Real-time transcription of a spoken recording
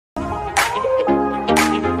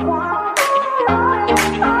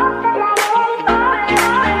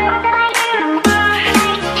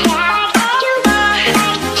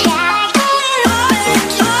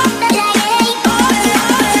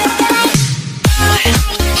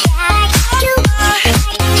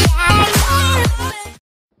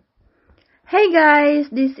Guys,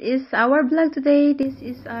 this is our vlog today. This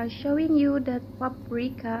is showing you that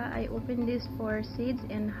paprika. I opened this for seeds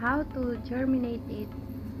and how to germinate it.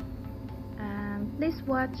 Please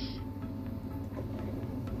watch.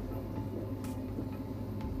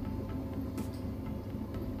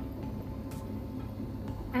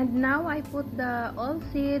 And now I put the all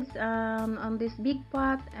seeds on this big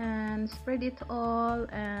pot and spread it all,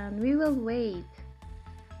 and we will wait.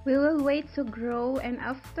 We will wait to grow, and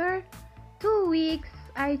after 2 weeks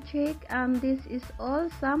I check, this is all,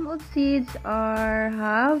 some of seeds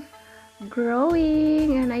have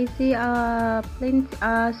growing, and I see plenty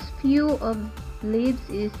few of leaves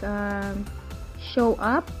is show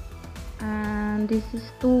up, and this is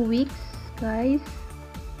 2 weeks, guys.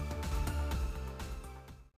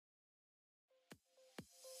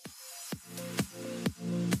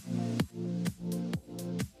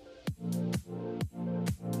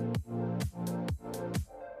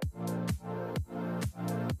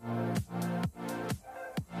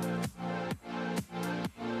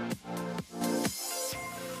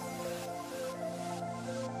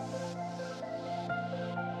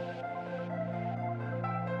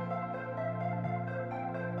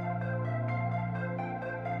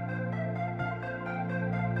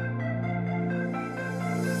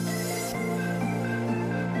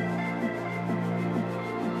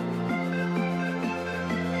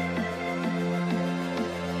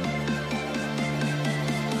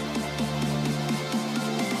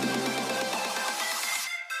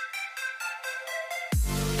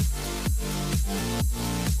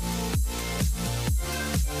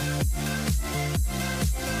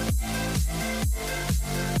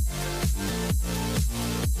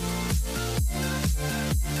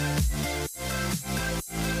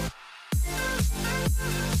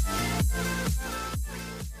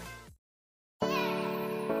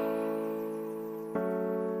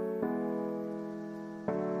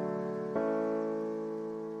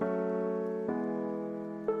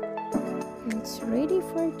 It's ready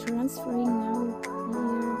for transferring now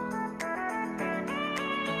here.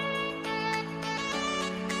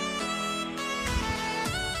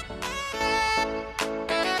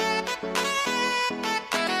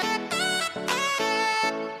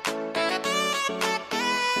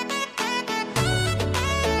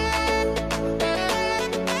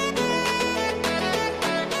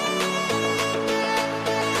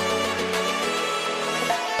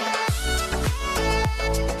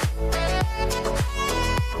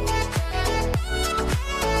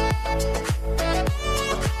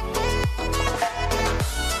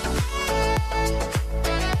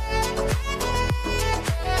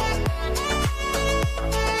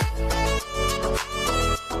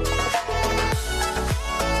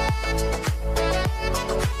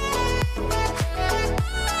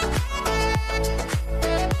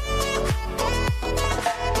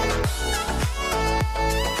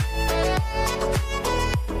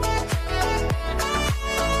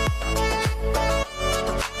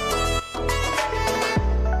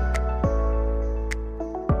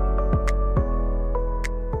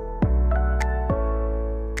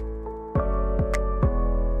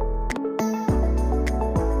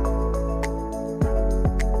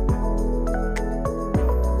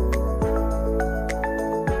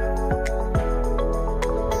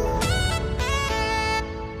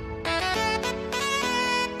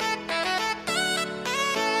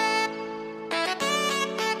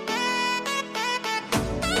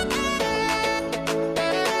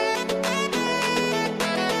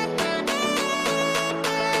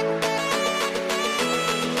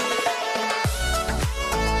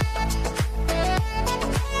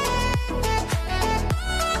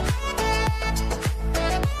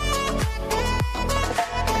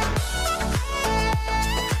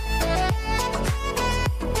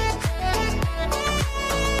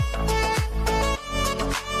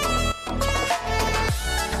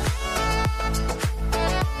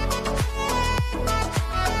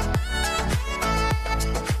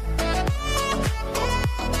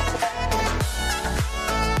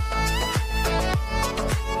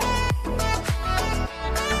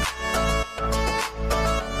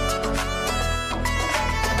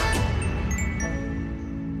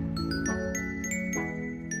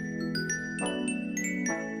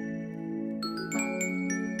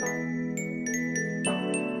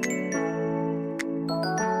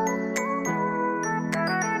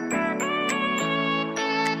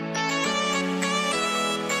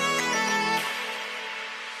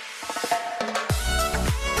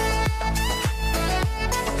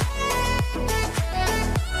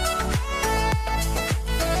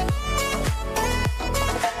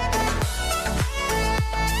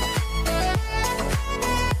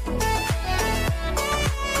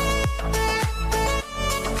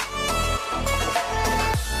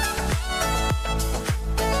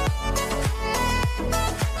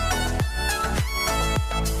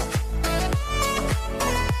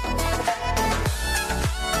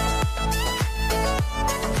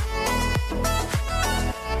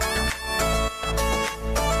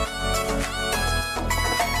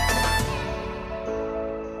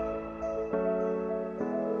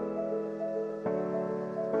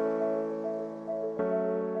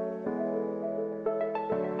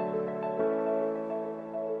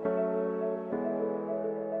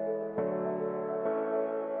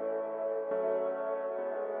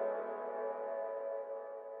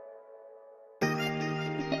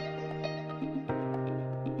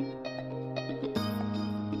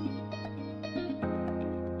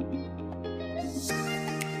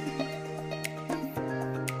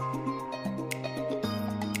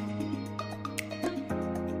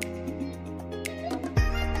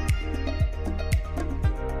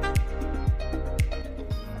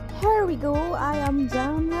 go. I am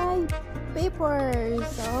done my papers.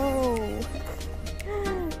 Oh,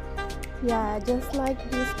 yeah, just like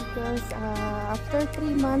this because after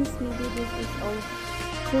 3 months, maybe this is all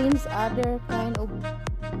trains other kind of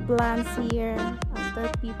plants here after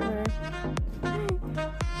paper.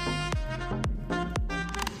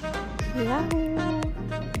 Yahoo!